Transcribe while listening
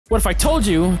What if I told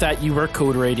you that you were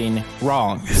code rating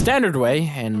wrong? The standard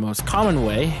way and most common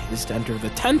way is to enter the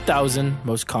 10,000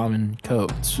 most common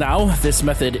codes. Now, this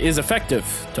method is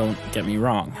effective, don't get me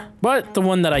wrong. But the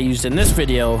one that I used in this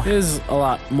video is a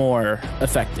lot more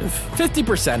effective.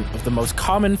 50% of the most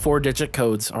common 4-digit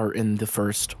codes are in the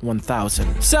first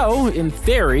 1,000. So, in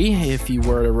theory, if you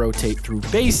were to rotate through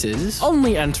bases,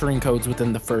 only entering codes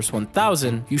within the first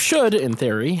 1,000, you should, in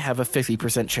theory, have a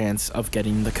 50% chance of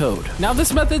getting the code. Now,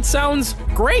 this method sounds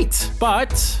great,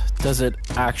 but does it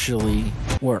actually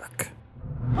work?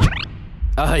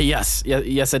 Yes,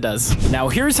 it does. Now,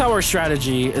 here's how our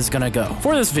strategy is gonna go.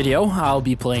 For this video, I'll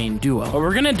be playing duo. What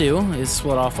we're gonna do is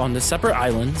split off onto separate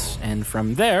islands, and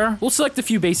from there, we'll select a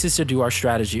few bases to do our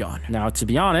strategy on. Now, to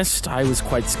be honest, I was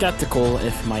quite skeptical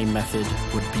if my method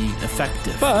would be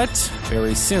effective, but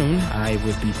very soon, I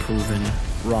would be proven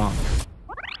wrong.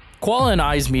 Koala and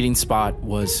I's meeting spot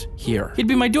was here. He'd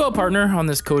be my duo partner on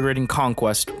this code rating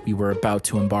conquest we were about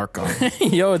to embark on.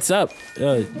 Yo, what's up?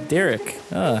 Derek.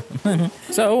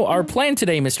 So, our plan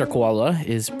today, Mr. Koala,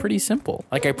 is pretty simple.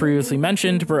 Like I previously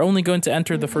mentioned, we're only going to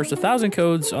enter the first 1,000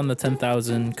 codes on the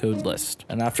 10,000 code list.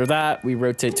 And after that, we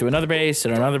rotate to another base,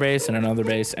 and another base, and another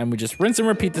base, and we just rinse and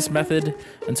repeat this method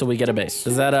until we get a base.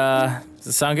 Does that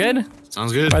sound good?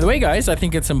 Sounds good. By the way, guys, I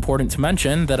think it's important to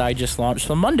mention that I just launched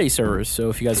some Monday servers, so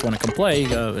if you guys want to come play,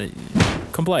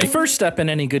 come play. The first step in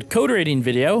any good code rating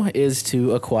video is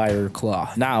to acquire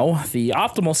cloth. Now, the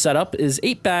optimal setup is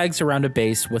 8 bags around a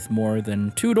base with more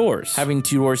than 2 doors. Having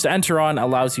 2 doors to enter on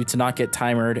allows you to not get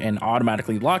timered and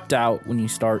automatically locked out when you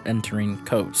start entering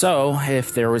code. So,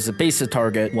 if there was a base to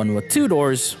target, one with 2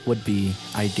 doors would be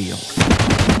ideal.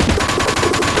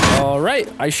 All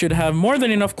right, I should have more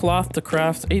than enough cloth to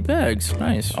craft 8 bags.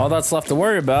 Nice. All that's left to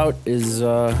worry about is,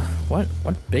 what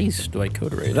base do I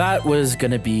code rate? That was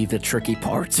gonna be the tricky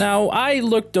part. Now, I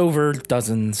looked over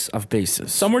dozens of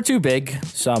bases. Some were too big,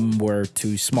 some were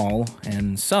too small,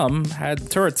 and some had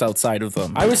turrets outside of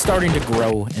them. I was starting to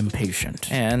grow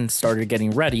impatient and started getting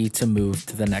ready to move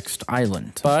to the next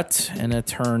island. But in a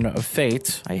turn of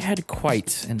fate, I had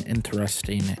quite an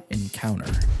interesting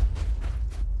encounter.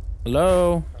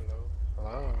 Hello?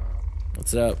 Hello.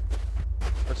 What's up?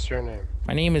 What's your name?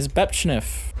 My name is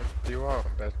Bepschniff. What do you want,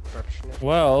 Bepschniff?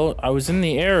 Well, I was in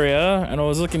the area and I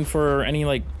was looking for any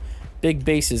like big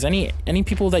bases. Any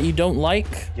people that you don't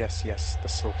like? Yes, the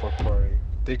sulfur quarry.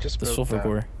 They just The built sulfur that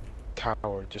quarry.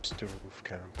 tower just to roof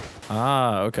camp.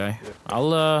 Ah, okay. Yeah.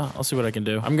 I'll see what I can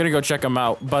do. I'm gonna go check them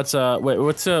out. But wait,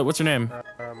 what's your name?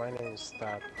 My name is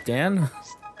Stab. Dan?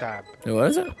 Stab. What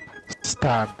is it?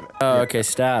 Stab. Oh, okay,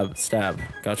 stab.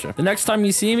 Gotcha. The next time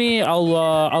you see me,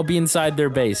 I'll be inside their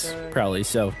base, probably.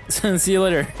 So, see you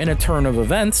later. In a turn of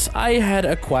events, I had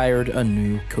acquired a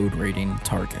new code rating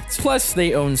target. Plus,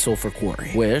 they own Sulfur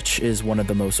Quarry, which is one of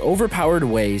the most overpowered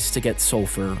ways to get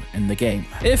sulfur in the game.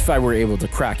 If I were able to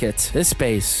crack it, this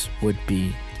base would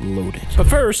be loaded. But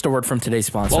first, a word from today's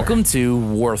sponsor. Welcome to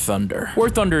War Thunder. War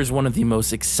Thunder is one of the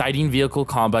most exciting vehicle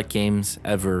combat games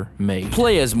ever made.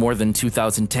 Play as more than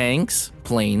 2,000 tanks,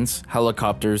 planes,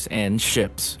 helicopters, and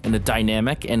ships in a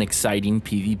dynamic and exciting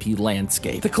PvP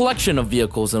landscape. The collection of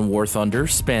vehicles in War Thunder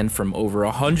span from over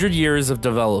 100 years of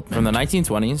development, from the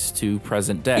 1920s to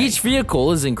present day. Each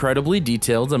vehicle is incredibly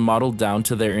detailed and modeled down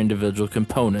to their individual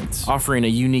components, offering a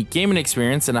unique gaming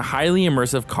experience and a highly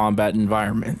immersive combat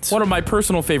environment. One of my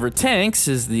personal favorite tanks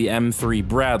is the M3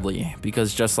 Bradley,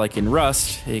 because just like in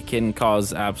Rust, it can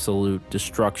cause absolute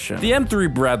destruction. The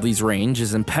M3 Bradley's range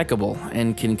is impeccable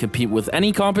and can compete with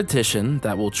any competition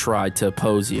that will try to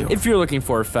oppose you. If you're looking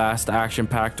for a fast,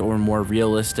 action-packed, or more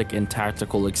realistic and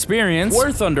tactical experience,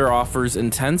 War Thunder offers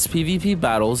intense PvP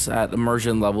battles at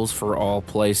immersion levels for all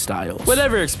play styles.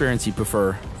 Whatever experience you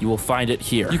prefer, you will find it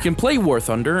here. You can play War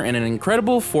Thunder in an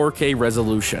incredible 4K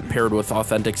resolution, paired with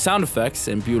authentic sound effects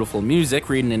and beautiful music,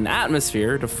 creating an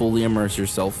atmosphere to fully immerse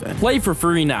yourself in. Play for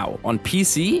free now on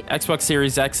PC, Xbox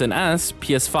Series X and S,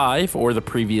 PS5, or the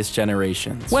previous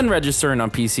generations. When registering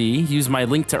on PC, use my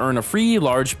link to earn a free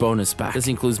large bonus pack. This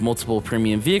includes multiple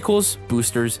premium vehicles,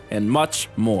 boosters, and much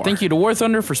more. Thank you to War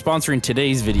Thunder for sponsoring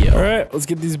today's video. All right, let's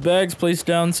get these bags placed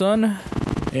down, son.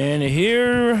 And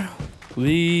here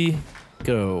we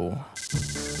go.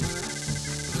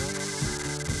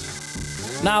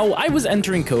 Now, I was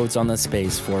entering codes on this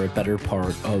space for a better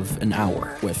part of an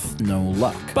hour, with no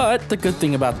luck. But the good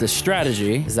thing about this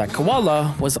strategy is that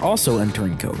Koala was also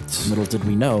entering codes. Little did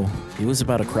we know, he was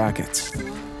about to crack it.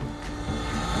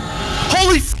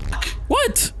 Holy fuck!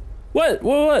 What?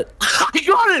 What? I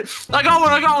got it! I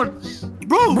got one!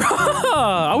 bro.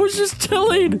 I was just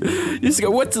chilling. What's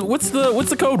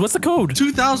the code? What's the code?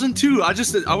 2002.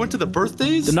 I went to the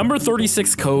birthdays. The number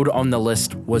 36 code on the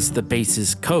list was the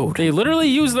base's code. They literally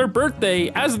use their birthday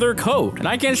as their code. And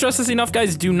I can't stress this enough,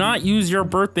 guys. Do not use your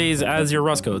birthdays as your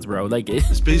Rust codes, bro. Like,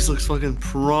 this base looks fucking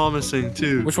promising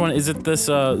too. which one is it? Is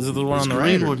it the one on the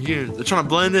right? Green one here. They're trying to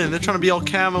blend in. They're trying to be all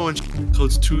camo and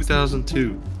code's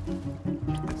 2002.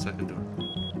 Second door.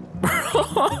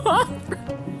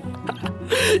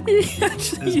 He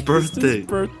actually His birthday. His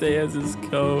birthday as his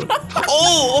code.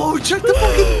 Oh, check the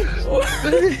fucking.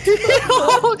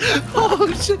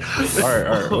 oh shit.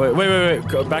 All right. Wait.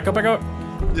 Go, back up.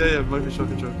 Yeah, might be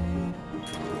shotgun truck.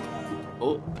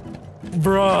 Oh.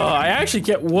 Bro, I actually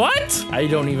get what? I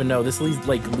don't even know. This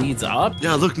leads up.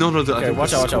 Yeah, look, no. Okay,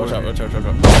 watch out. Oh!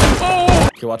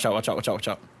 Okay, watch out.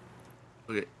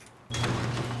 Okay.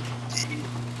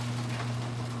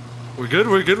 We're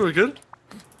good.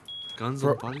 Guns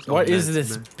and bodies. What is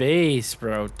this base,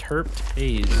 bro? Terp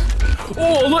haze.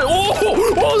 Oh, look!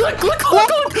 Oh,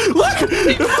 look!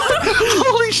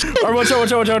 Holy shit! All right, watch out!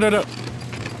 No.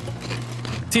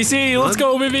 TC, let's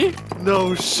go, baby.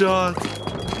 No shot.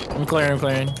 I'm clearing.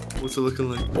 What's it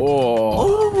looking like?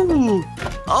 Oh.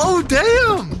 Oh,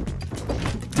 damn!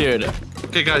 Dude.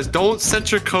 Okay, guys, don't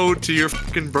set your code to your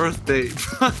fucking birthday.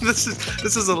 This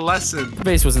is a lesson. The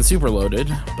base wasn't super loaded,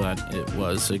 but it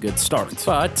was a good start.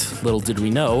 But little did we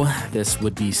know, this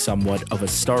would be somewhat of a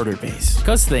starter base,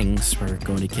 because things were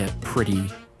going to get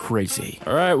pretty crazy.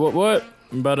 All right, what?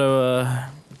 I'm about to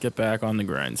get back on the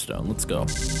grindstone. Let's go.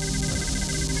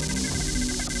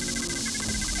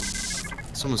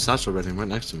 Someone's satchel raiding right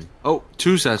next to me. Oh,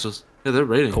 2 satchels. Yeah, they're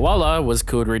raiding. Koala was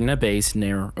code raiding a base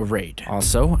near a raid.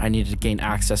 Also, I needed to gain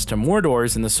access to more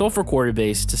doors in the sulfur quarry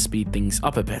base to speed things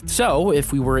up a bit. So,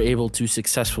 if we were able to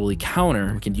successfully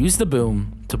counter, we could use the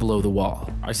boom to blow the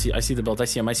wall. I see the build. I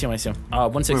see him.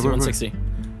 160, Where? 160.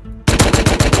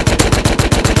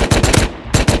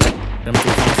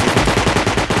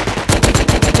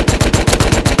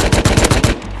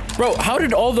 Bro, how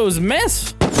did all those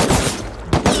miss?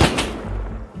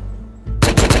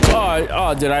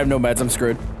 Oh, dude, I have no meds. I'm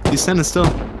screwed. He's standing still.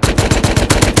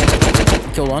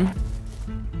 Kill one.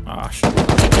 Ah, shit.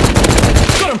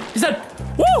 Got him! He's dead!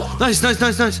 Woo! Nice.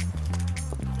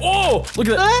 Oh! Look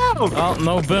at that! Ow! Oh,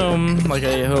 no boom, like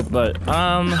I hope, but,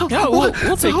 yeah, we'll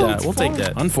take that. We'll take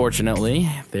that. Unfortunately,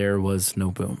 there was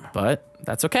no boom, but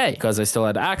that's okay, because I still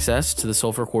had access to the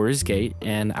Sulfur Quarries gate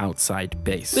and outside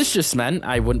base. This just meant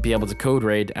I wouldn't be able to code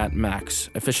raid at max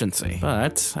efficiency,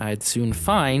 but I'd soon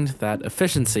find that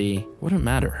efficiency wouldn't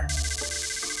matter.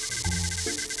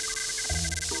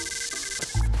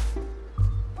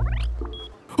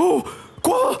 Oh!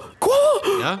 Koala!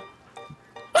 Yeah?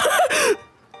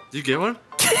 Did you get one?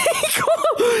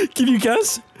 Can you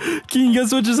guess? Can you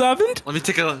guess what just happened? Let me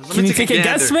take a Can you take a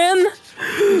guess, man?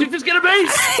 Did you just get a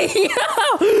base?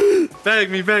 Yeah. Bag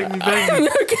me. Okay.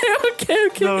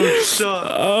 No shot.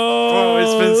 Oh,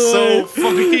 It's been so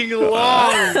fucking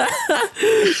long.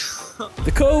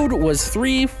 The code was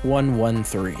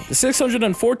 3113, the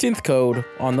 614th code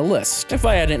on the list. If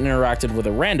I hadn't interacted with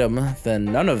a random, then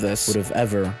none of this would have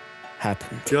ever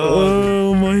happened. God.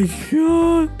 Oh my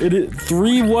god. It is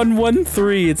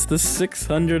 3113. It's the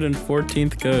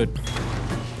 614th code.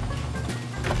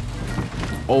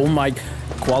 Oh my...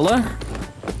 Koala?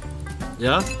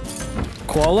 Yeah?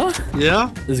 Koala?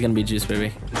 Yeah? This is gonna be juice,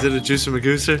 baby. Is it a juicer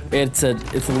magooser? It's a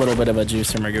little bit of a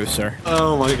juicer magooser.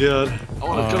 Oh my god. I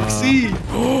wanna come see.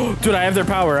 Dude, I have their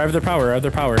power.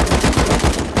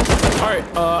 Alright,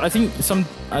 I think some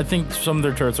of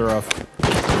their turrets are off.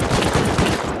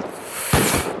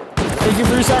 Thank you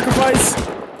for your sacrifice.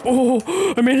 Oh,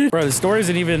 I made it. Bro, the store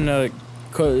isn't even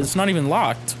it's not even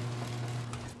locked.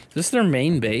 Is this their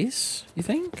main base, you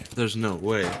think? There's no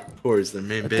way. Or is their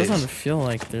main It base? doesn't feel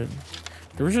like there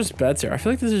were just beds here. I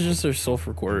feel like this is just their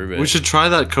sulfur quarry base. We should try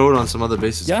that code on some other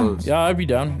bases. Yeah, I'd be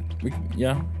down.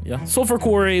 Yeah. Sulfur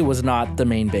Quarry was not the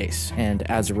main base, and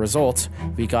as a result,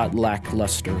 we got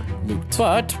lackluster loot.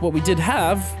 But what we did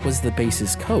have was the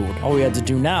base's code. All we had to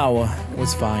do now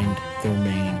was find their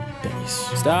main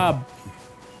base. Stop.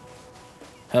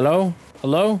 Hello?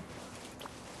 Hello.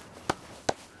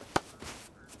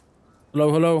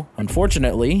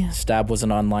 Unfortunately, Stab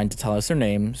wasn't online to tell us their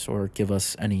names or give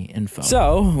us any info.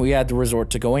 So, we had to resort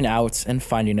to going out and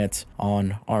finding it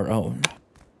on our own.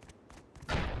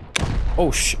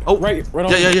 Oh, oh, right on.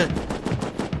 Yeah.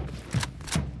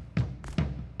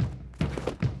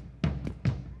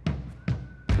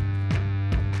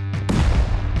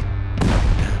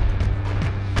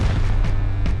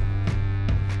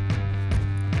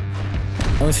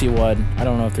 I only see one. I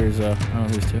don't know if there's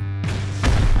two.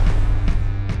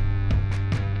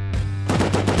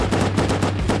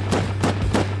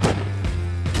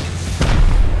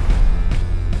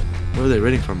 Where are they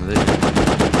raiding from? Are they?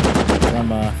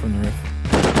 From the roof.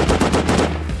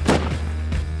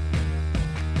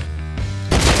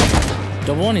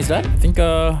 Double one, he's dead. I think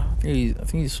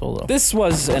he's solo. This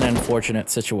was an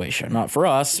unfortunate situation. Not for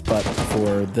us, but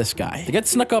for this guy. To get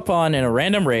snuck up on in a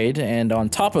random raid, and on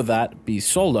top of that, be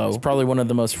solo, is probably one of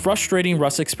the most frustrating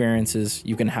Rust experiences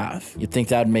you can have. You'd think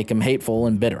that would make him hateful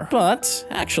and bitter. But,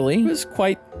 actually, it was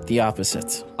quite the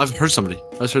opposite. I've heard somebody.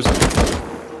 I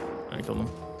killed him.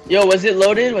 Yo, was it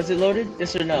loaded? Was it loaded?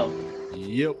 Yes or no?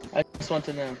 Yep. I just want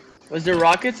to know. Was there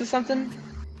rockets or something?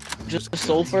 Just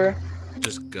sulfur?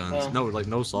 Just guns. No, like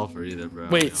no sulfur either, bro.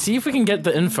 Wait, see if we can get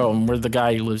the info on where the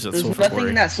guy lives at There's Sulfur nothing Quarry.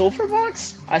 in that sulfur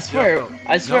box? I swear, Yeah,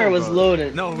 I swear it was bro.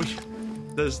 loaded. No,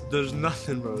 there's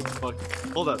nothing, bro. Fuck.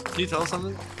 Hold up. Can you tell us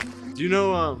something? Do you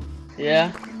know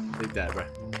Yeah? Take that, bro.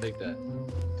 Take that.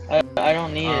 I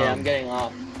don't need it, I'm getting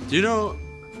off. Do you know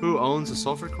who owns the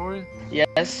sulfur quarry?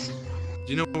 Yes?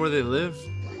 Do you know where they live?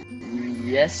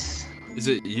 Yes? Is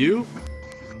it you?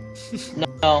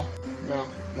 No.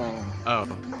 Oh.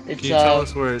 It's Can you tell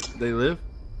us where they live?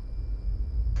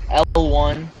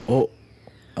 L1. Oh.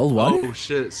 L1? Oh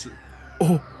shit.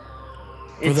 Oh.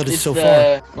 It's, that is it's so the,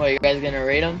 far. What, you guys gonna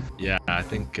raid them? Yeah, I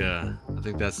think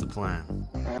that's the plan.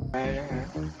 Alright.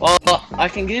 Well, I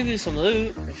can give you some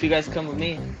loot if you guys come with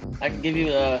me. I can give you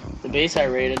the base I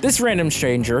raided. This random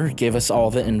stranger gave us all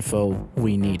the info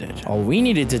we needed. All we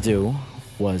needed to do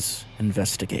was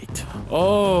investigate.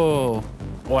 Oh,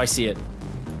 I see it.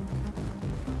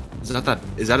 Is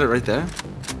that it right there?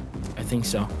 I think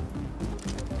so.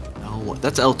 Oh,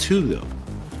 that's L2 though.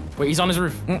 Wait, he's on his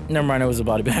roof. Never mind, it was a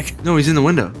body bag. No, he's in the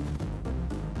window.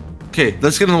 Okay,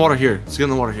 let's get in the water here. Let's get in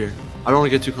the water here. I don't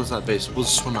want to get too close to that base. We'll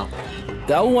just swim out.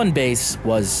 The L1 base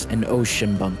was an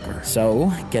ocean bunker,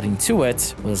 so getting to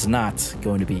it was not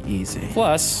going to be easy.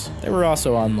 Plus, they were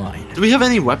also online. Do we have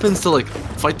any weapons to like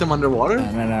fight them underwater?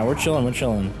 No, we're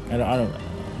chilling. I don't.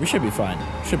 We should be fine.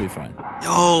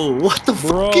 Yo, what the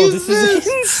Bro, fuck is this is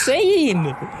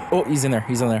insane. Oh, he's in there.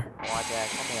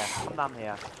 Come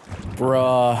here.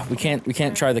 Bruh, we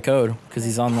can't try the code because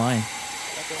he's online.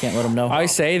 Can't let him know. I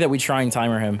say that we try and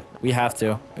timer him. We have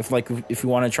to. If we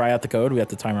want to try out the code, we have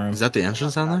to timer him. Is that the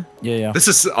entrance down there? Yeah. This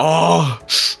is I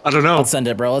don't know. Let's send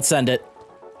it, bro. Let's send it.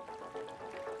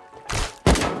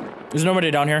 There's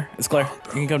nobody down here. It's clear.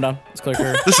 You can come down. It's clear.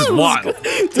 This is wild.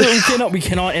 Dude, we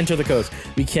cannot enter the codes.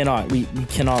 We cannot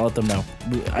let them know.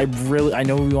 I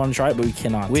know we want to try it, but we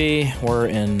cannot. We were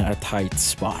in a tight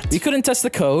spot. We couldn't test the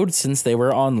code since they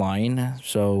were online,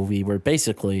 so we were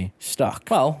basically stuck.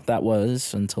 Well, that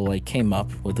was until I came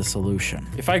up with a solution.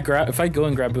 If I go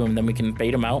and grab Boom, then we can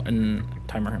bait him out and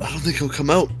timer him. I don't think he'll come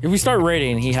out. If we start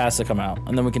raiding, he has to come out,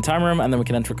 and then we can timer him, and then we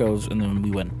can enter codes, and then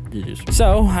we win. GG's.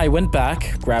 So I went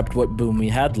back, grabbed what Boom we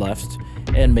had left,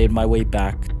 and made my way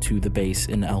back to the base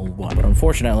in L1. But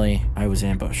unfortunately, I was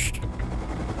ambushed.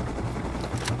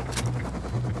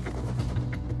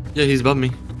 Yeah, he's above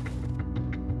me.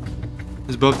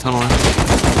 He's above tunneling.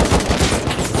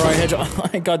 Bro,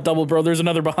 I got double, bro. There's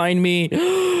another behind me.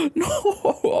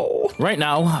 No. Right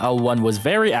now, L1 was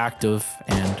very active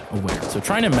and aware. So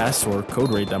trying to mess or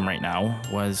code raid them right now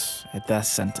was a death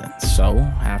sentence. So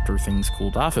after things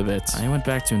cooled off a bit, I went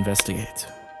back to investigate.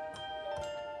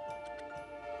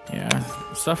 Yeah,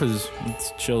 stuff it's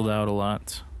chilled out a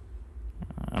lot.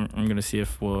 I'm gonna see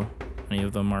if any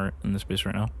of them are in this base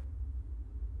right now.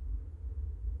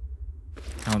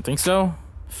 I don't think so.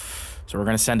 So we're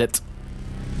gonna send it.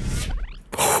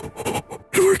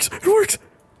 It works! It works!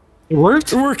 It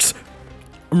worked? It works!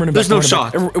 I'm running back. There's no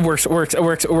shot. It works. It works. It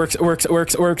works. It works. It works. It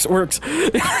works. It works. It works. It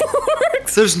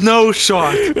works. There's no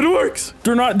shot. It works.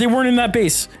 They weren't in that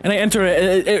base, and I entered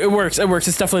it. It works. It works.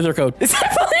 It's definitely their code. It's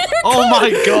definitely their code. Oh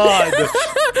my god.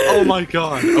 Oh my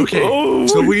god. Okay. Oh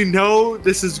So my- we know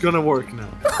this is gonna work now.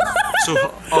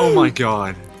 So, oh my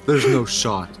god. There's no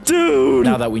shot. Dude!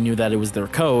 Now that we knew that it was their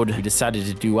code, we decided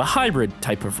to do a hybrid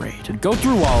type of raid. To go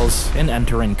through walls and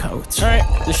enter in codes. Alright,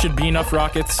 this should be enough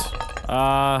rockets.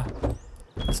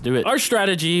 Let's do it. Our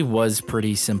strategy was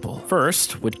pretty simple.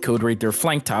 First, we'd code raid their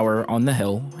flank tower on the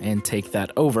hill and take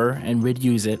that over, and we'd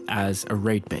use it as a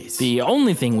raid base. The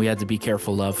only thing we had to be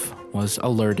careful of was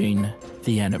alerting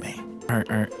the enemy.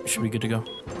 Alright, should we be good to go?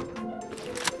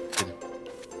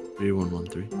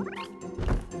 3113.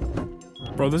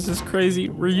 Bro, this is crazy.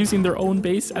 We're using their own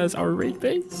base as our raid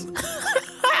base.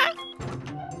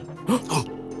 Oh,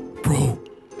 Bro.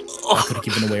 I could have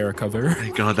given away our cover.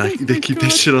 thank god they keep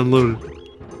this shit unloaded.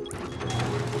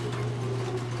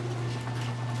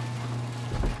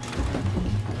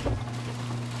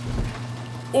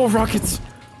 Oh, rockets.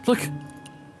 Look.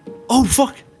 Oh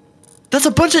fuck. That's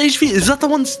a bunch of HP. Is that the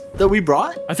ones that we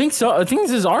brought? I think so. I think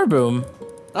this is our boom.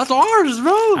 That's ours,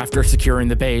 bro. After securing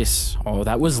the base, all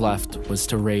that was left was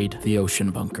to raid the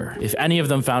ocean bunker. If any of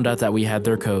them found out that we had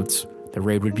their codes, the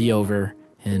raid would be over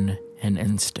in an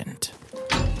instant.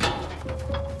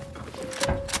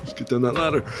 Let's get down that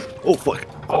ladder. Oh, fuck.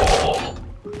 Oh.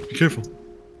 Be careful.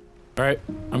 All right,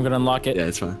 I'm gonna unlock it. Yeah,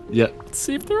 it's fine. Yeah. Let's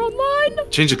see if they're online.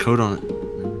 Change the code on it.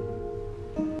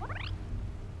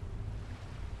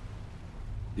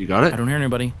 You got it? I don't hear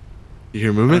anybody. You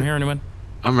hear I movement? don't hear anyone.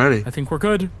 I'm ready. I think we're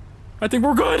good. I think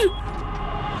we're good.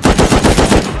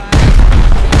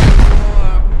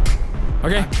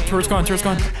 Okay, tour's gone, tour's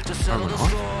gone.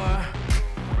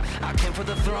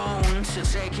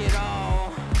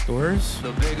 Doors.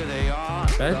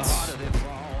 Beds.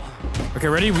 Okay,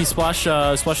 ready? We splash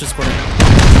this corner.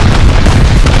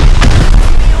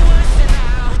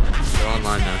 They're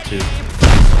online now, too.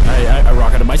 I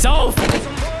rocketed myself!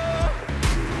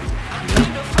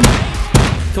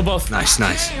 Kill both. Nice,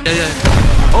 nice. Yeah.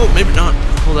 Oh, maybe not.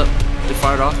 Hold up. They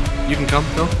fired off. You can come,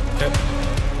 go. Okay.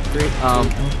 Great.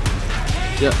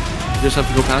 Yeah. You just have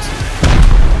to go past.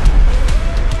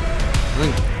 I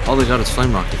think all they got is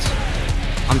flame rockets.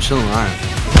 I'm chilling where I am.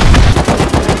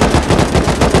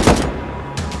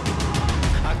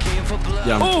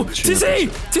 Yeah, I'm Oh! shooting TC!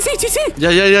 at TC!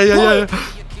 Yeah.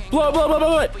 Blow.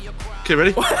 Okay,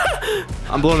 ready?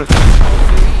 I'm blowing it.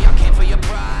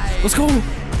 Let's go!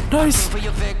 Nice!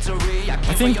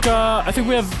 I think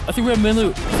we have main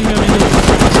loot.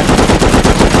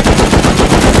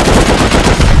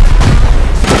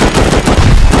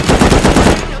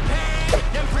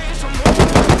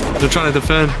 They're trying to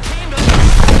defend. I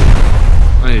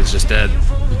think he's just dead.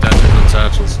 He's dead from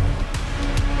satchels.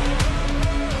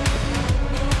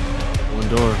 One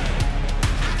door.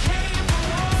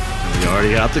 And we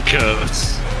already got the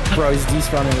codes. Bro, he's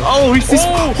despawning. Oh, he's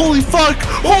oh! Holy fuck!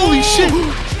 Holy shit!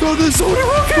 Bro, there's so many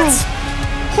rockets!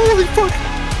 Holy fuck!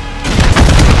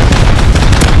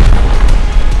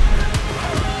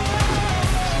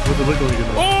 What the look like?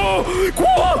 Oh!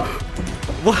 Koala!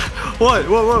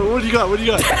 What do you got? What do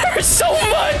you got? There's so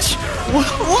much!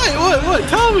 What?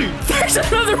 Tell me! There's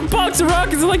another box of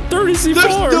rockets at like 30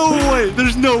 C4!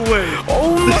 There's no way!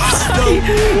 Oh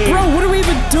my! Bro, what do we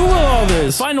even do with all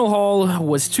this? Final haul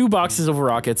was 2 boxes of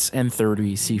rockets and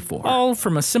 30 C4. All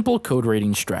from a simple code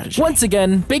rating strategy. Once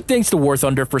again, big thanks to War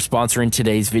Thunder for sponsoring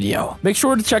today's video. Make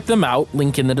sure to check them out,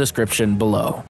 link in the description below.